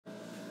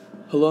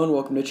Hello and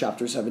welcome to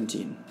Chapter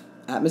 17,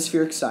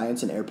 Atmospheric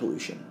Science and Air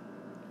Pollution.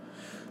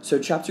 So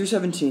Chapter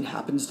 17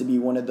 happens to be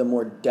one of the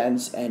more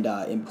dense and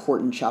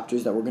important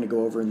chapters that we're going to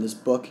go over in this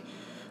book.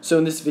 So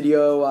in this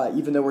video,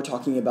 even though we're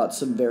talking about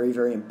some very,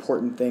 very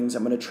important things,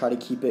 I'm going to try to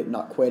keep it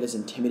not quite as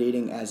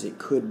intimidating as it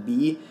could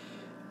be.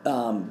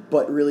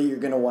 But really you're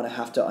going to want to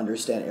have to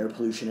understand air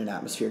pollution and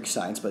atmospheric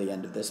science by the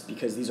end of this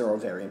because these are all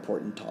very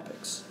important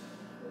topics.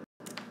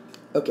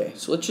 Okay,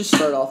 so let's just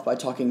start off by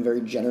talking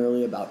very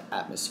generally about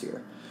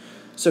atmosphere.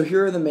 So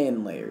here are the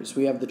main layers.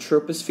 We have the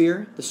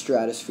troposphere, the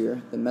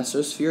stratosphere, the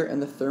mesosphere,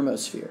 and the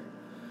thermosphere.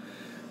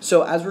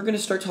 So as we're going to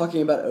start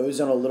talking about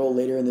ozone a little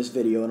later in this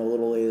video and a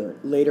little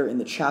later in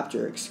the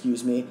chapter,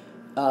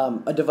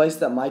 a device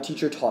that my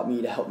teacher taught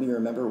me to help me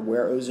remember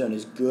where ozone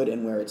is good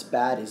and where it's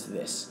bad is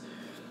this.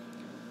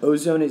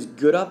 Ozone is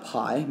good up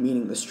high,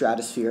 meaning the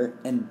stratosphere,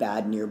 and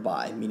bad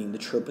nearby, meaning the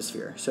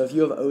troposphere. So if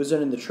you have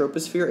ozone in the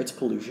troposphere, it's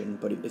pollution,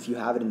 but if you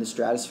have it in the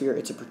stratosphere,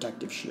 it's a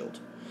protective shield.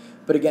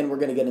 But again, we're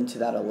going to get into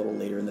that a little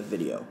later in the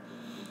video.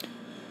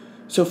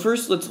 So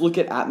first, let's look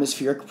at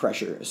atmospheric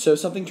pressure. So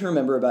something to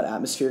remember about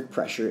atmospheric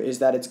pressure is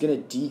that it's going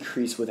to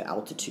decrease with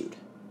altitude.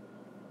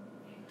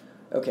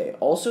 Okay,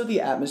 also the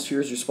atmosphere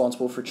is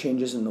responsible for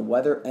changes in the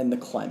weather and the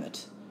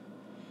climate.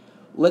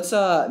 Let's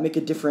make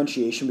a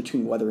differentiation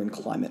between weather and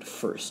climate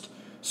first.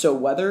 So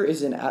weather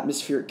is an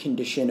atmospheric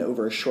condition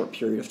over a short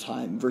period of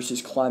time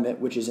versus climate,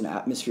 which is an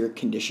atmospheric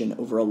condition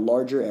over a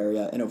larger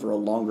area and over a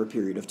longer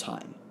period of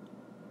time.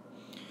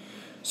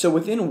 So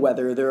within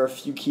weather, there are a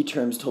few key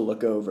terms to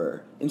look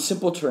over. In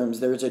simple terms,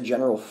 there's a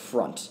general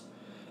front,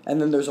 and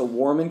then there's a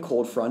warm and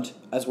cold front,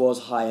 as well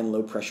as high and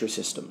low pressure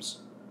systems.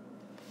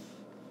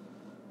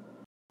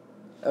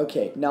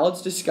 Okay, now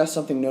let's discuss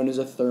something known as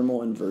a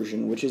thermal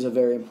inversion, which is a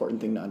very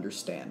important thing to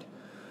understand.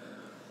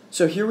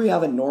 So here we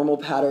have a normal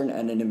pattern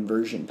and an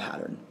inversion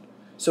pattern.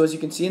 So as you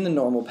can see in the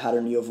normal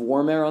pattern, you have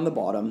warm air on the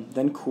bottom,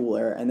 then cool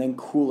air, and then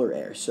cooler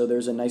air, so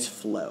there's a nice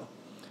flow.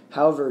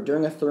 However,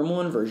 during a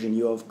thermal inversion,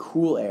 you have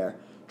cool air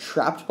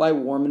trapped by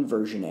warm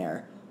inversion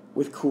air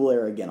with cool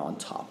air again on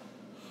top.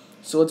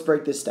 So let's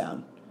break this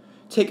down.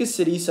 Take a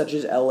city such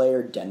as LA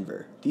or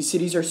Denver. These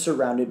cities are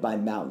surrounded by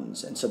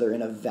mountains, and so they're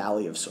in a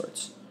valley of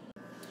sorts.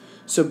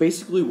 So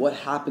basically what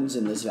happens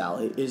in this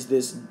valley is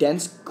this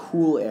dense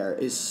cool air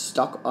is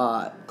stuck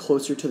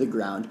closer to the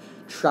ground,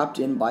 trapped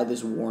in by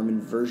this warm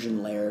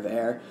inversion layer of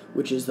air,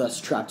 which is thus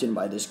trapped in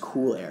by this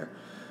cool air.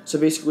 So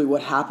basically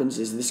what happens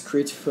is this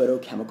creates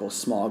photochemical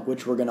smog,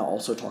 which we're going to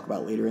also talk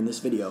about later in this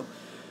video.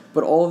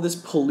 But all of this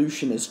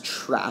pollution is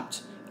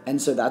trapped, and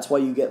so that's why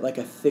you get like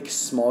a thick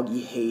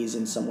smoggy haze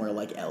in somewhere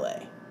like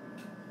LA.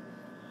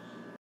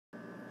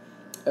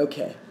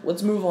 Okay,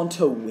 let's move on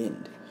to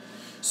wind.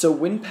 So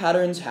wind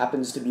patterns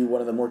happens to be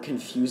one of the more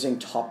confusing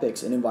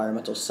topics in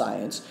environmental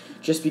science,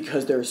 just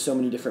because there are so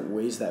many different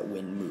ways that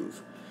wind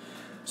move.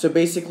 So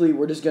basically,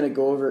 we're just going to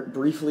go over it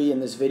briefly in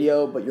this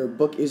video, but your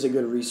book is a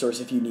good resource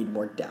if you need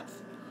more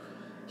depth.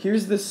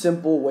 Here's the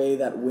simple way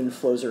that wind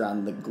flows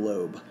around the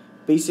globe.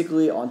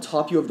 Basically, on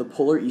top you have the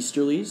polar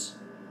easterlies,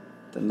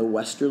 then the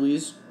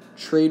westerlies,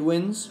 trade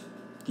winds,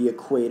 the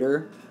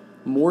equator,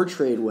 more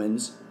trade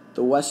winds,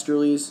 the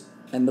westerlies,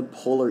 and the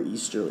polar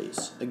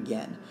easterlies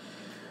again.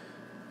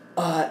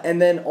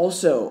 And then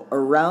also,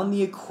 around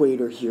the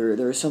equator here,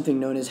 there is something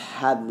known as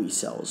Hadley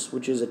cells,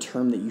 which is a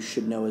term that you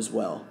should know as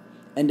well.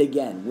 And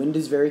again, wind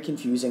is very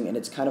confusing, and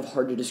it's kind of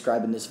hard to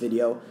describe in this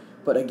video,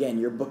 but again,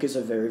 your book is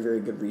a very,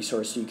 very good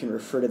resource, so you can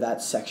refer to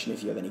that section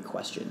if you have any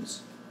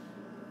questions.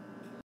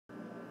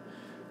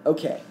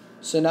 Okay,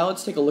 so now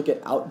let's take a look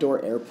at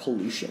outdoor air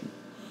pollution.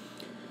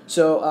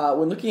 So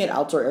when looking at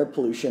outdoor air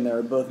pollution, there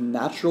are both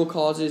natural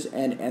causes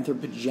and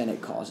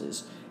anthropogenic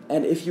causes.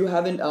 And if you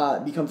haven't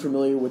become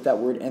familiar with that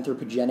word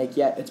anthropogenic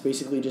yet, it's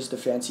basically just a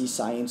fancy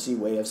sciencey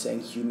way of saying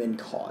human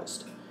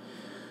caused.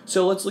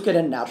 So let's look at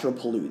a natural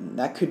pollutant.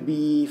 That could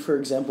be, for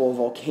example, a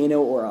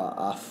volcano or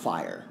a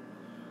fire.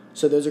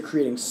 So those are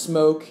creating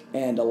smoke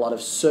and a lot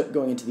of soot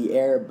going into the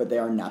air, but they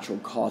are natural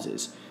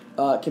causes.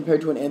 Compared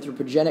to an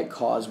anthropogenic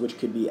cause, which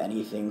could be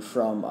anything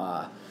from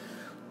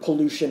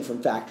pollution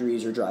from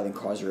factories or driving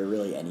cars or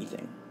really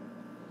anything.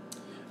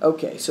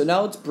 Okay, so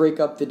now let's break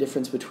up the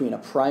difference between a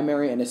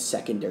primary and a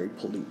secondary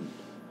pollutant.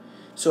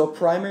 So a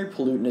primary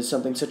pollutant is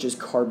something such as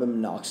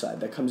carbon monoxide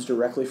that comes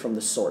directly from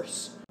the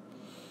source,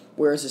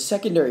 whereas a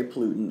secondary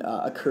pollutant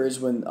occurs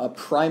when a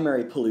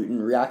primary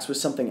pollutant reacts with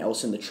something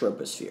else in the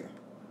troposphere.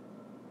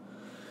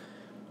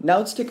 Now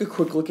let's take a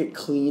quick look at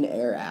Clean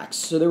Air Acts.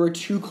 So there were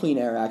two Clean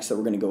Air Acts that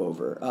we're going to go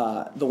over,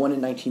 the one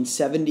in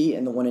 1970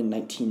 and the one in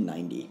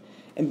 1990.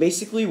 And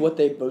basically what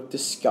they both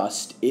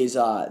discussed is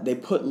they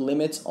put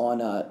limits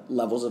on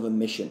levels of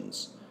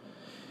emissions.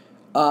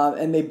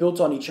 And they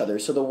built on each other.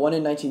 So the one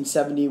in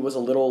 1970 was a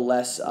little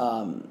less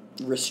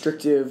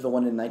restrictive, the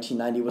one in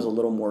 1990 was a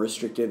little more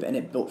restrictive, and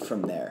it built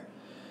from there.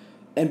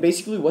 And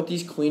basically what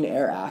these Clean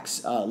Air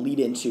Acts lead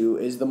into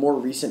is the more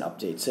recent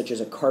updates, such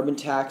as a carbon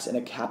tax and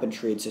a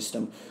cap-and-trade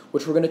system,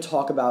 which we're going to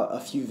talk about a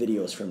few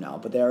videos from now,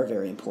 but they are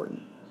very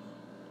important.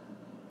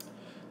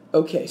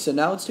 Okay, so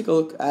now let's take a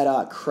look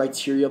at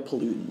criteria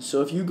pollutants.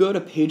 So if you go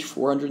to page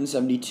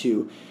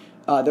 472,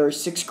 there are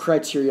 6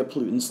 criteria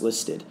pollutants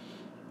listed.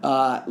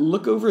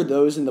 Look over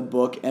those in the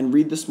book and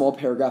read the small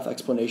paragraph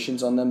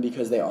explanations on them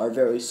because they are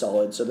very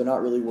solid, so they're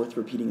not really worth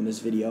repeating in this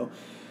video.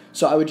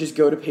 So I would just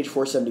go to page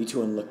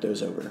 472 and look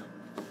those over.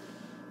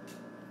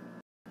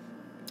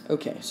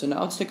 Okay, so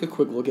now let's take a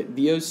quick look at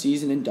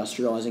VOCs and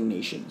industrializing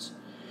nations.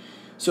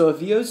 So a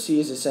VOC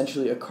is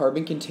essentially a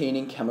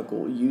carbon-containing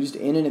chemical used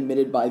in and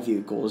emitted by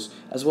vehicles,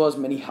 as well as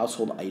many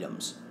household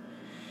items.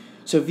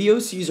 So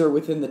VOCs are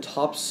within the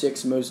top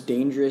 6 most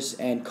dangerous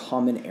and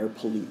common air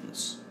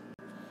pollutants.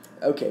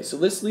 Okay, so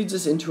this leads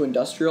us into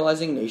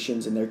industrializing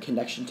nations and their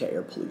connection to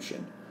air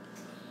pollution.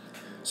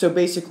 So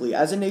basically,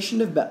 as a nation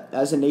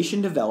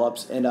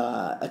develops and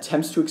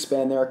attempts to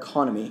expand their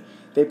economy,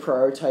 they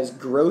prioritize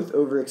growth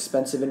over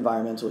expensive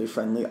environmentally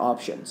friendly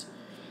options.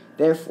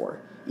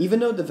 Therefore,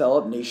 even though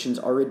developed nations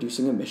are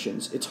reducing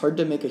emissions, it's hard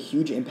to make a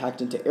huge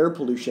impact into air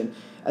pollution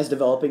as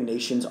developing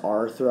nations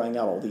are throwing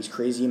out all these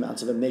crazy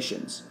amounts of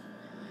emissions.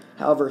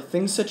 However,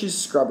 things such as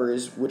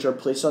scrubbers, which are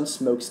placed on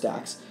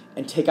smokestacks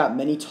and take out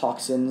many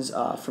toxins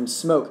from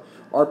smoke,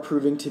 are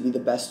proving to be the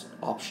best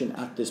option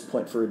at this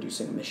point for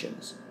reducing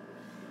emissions.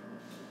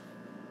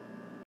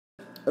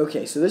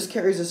 Okay, so this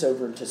carries us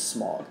over into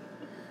smog.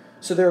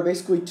 So there are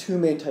basically 2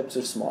 main types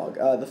of smog,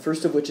 the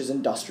first of which is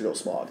industrial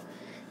smog.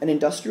 And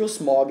industrial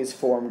smog is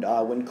formed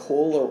when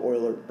coal or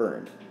oil are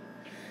burned.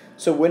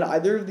 So when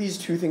either of these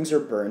 2 things are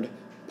burned,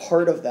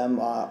 part of them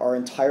are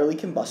entirely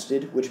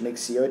combusted, which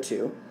makes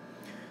CO2,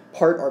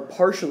 part are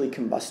partially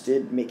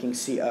combusted, making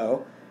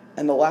CO,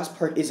 and the last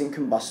part isn't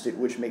combusted,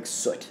 which makes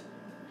soot.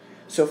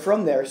 So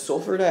from there,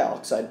 sulfur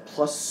dioxide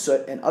plus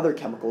soot and other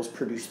chemicals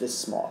produce this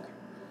smog.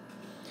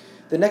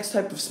 The next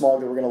type of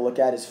smog that we're going to look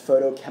at is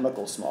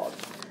photochemical smog.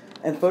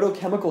 And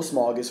photochemical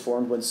smog is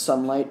formed when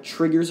sunlight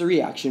triggers a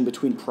reaction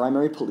between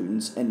primary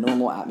pollutants and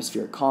normal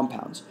atmospheric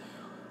compounds,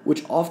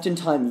 which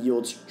oftentimes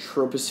yields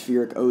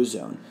tropospheric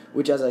ozone,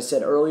 which, as I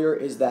said earlier,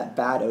 is that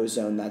bad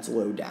ozone that's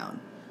low down.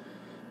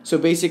 So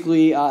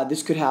basically,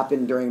 this could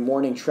happen during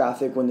morning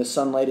traffic when the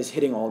sunlight is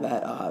hitting all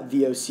that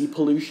VOC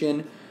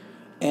pollution,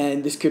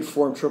 and this could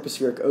form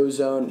tropospheric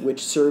ozone,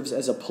 which serves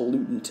as a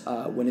pollutant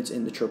when it's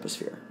in the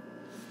troposphere.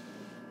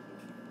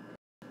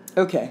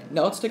 Okay,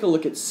 now let's take a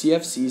look at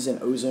CFCs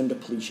and ozone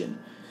depletion.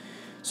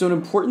 So an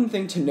important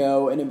thing to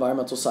know in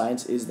environmental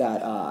science is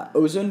that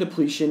ozone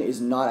depletion is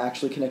not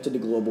actually connected to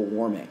global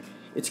warming.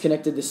 It's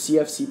connected to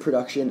CFC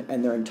production,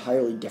 and they're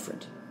entirely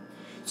different.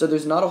 So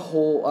there's not a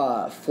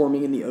hole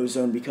forming in the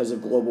ozone because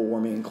of global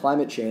warming and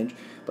climate change,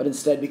 but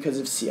instead because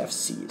of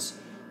CFCs.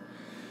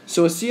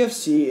 So a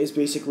CFC is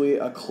basically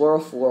a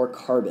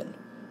chlorofluorocarbon,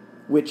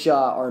 which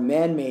are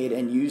man-made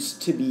and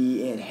used to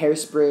be in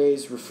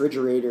hairsprays,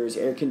 refrigerators,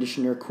 air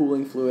conditioner,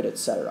 cooling fluid,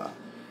 etc.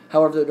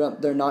 However,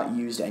 they're not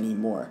used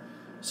anymore.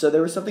 So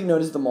there was something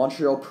known as the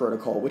Montreal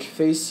Protocol, which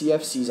phased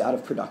CFCs out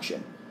of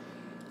production.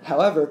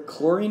 However,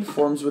 chlorine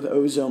forms with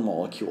ozone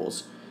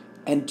molecules,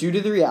 and due to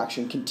the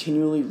reaction,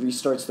 continually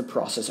restarts the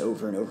process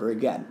over and over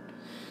again.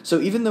 So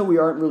even though we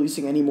aren't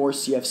releasing any more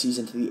CFCs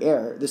into the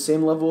air, the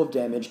same level of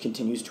damage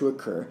continues to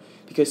occur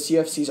because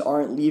CFCs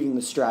aren't leaving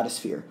the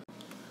stratosphere,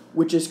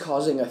 which is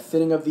causing a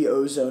thinning of the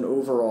ozone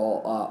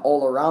overall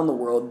all around the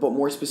world, but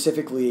more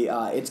specifically,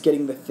 it's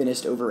getting the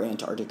thinnest over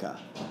Antarctica.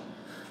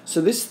 So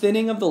this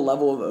thinning of the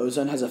level of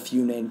ozone has a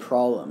few main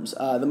problems,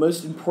 the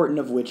most important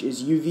of which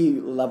is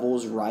UV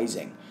levels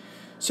rising.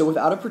 So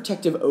without a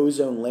protective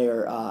ozone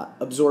layer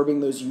absorbing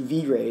those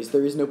UV rays,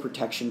 there is no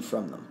protection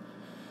from them.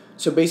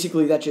 So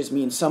basically that just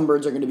means some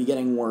birds are going to be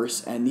getting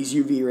worse, and these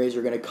UV rays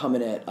are going to come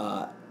in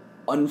at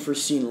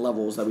unforeseen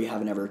levels that we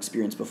haven't ever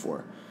experienced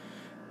before.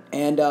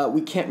 And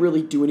we can't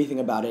really do anything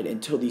about it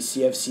until these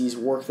CFCs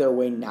work their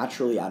way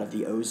naturally out of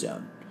the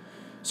ozone.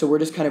 So we're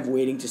just kind of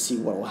waiting to see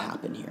what will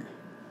happen here.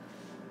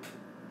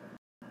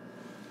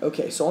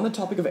 Okay, so on the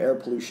topic of air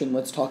pollution,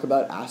 let's talk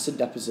about acid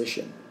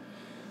deposition.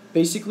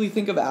 Basically,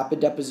 think of acid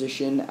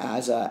deposition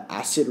as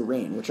acid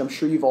rain, which I'm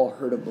sure you've all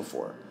heard of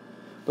before.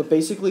 But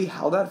basically,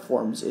 how that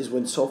forms is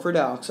when sulfur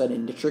dioxide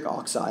and nitric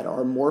oxide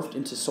are morphed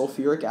into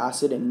sulfuric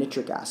acid and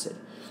nitric acid.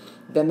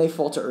 Then they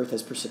fall to Earth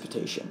as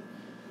precipitation.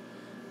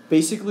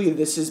 Basically,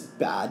 this is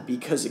bad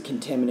because it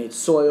contaminates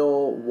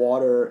soil,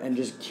 water, and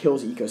just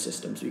kills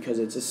ecosystems because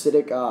it's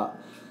acidic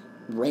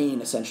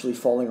rain essentially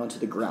falling onto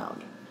the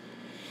ground.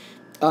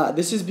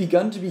 This has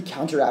begun to be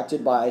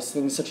counteracted by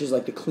things such as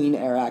like the Clean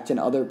Air Act and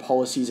other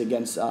policies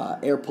against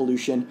air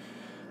pollution,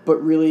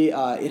 but really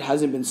it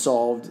hasn't been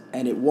solved,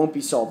 and it won't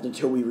be solved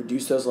until we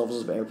reduce those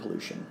levels of air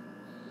pollution.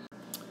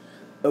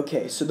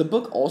 Okay, so the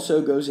book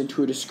also goes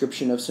into a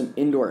description of some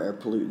indoor air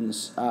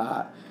pollutants,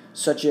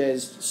 such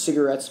as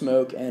cigarette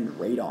smoke and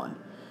radon.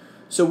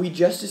 So we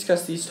just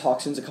discussed these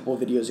toxins a couple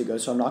of videos ago,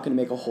 so I'm not going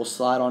to make a whole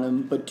slide on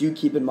them, but do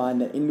keep in mind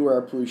that indoor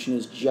air pollution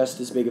is just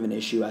as big of an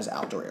issue as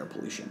outdoor air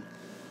pollution.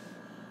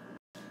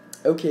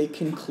 Okay,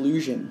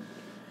 conclusion.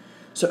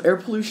 So air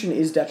pollution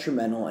is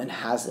detrimental and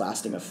has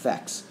lasting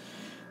effects.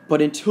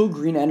 But until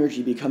green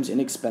energy becomes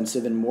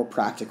inexpensive and more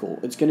practical,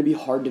 it's going to be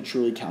hard to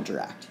truly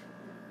counteract.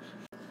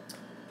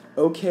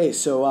 Okay,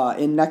 so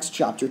in next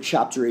chapter,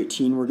 chapter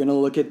 18, we're going to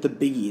look at the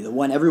biggie, the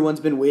one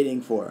everyone's been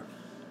waiting for,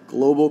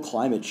 global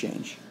climate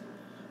change.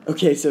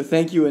 Okay, so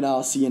thank you, and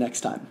I'll see you next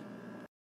time.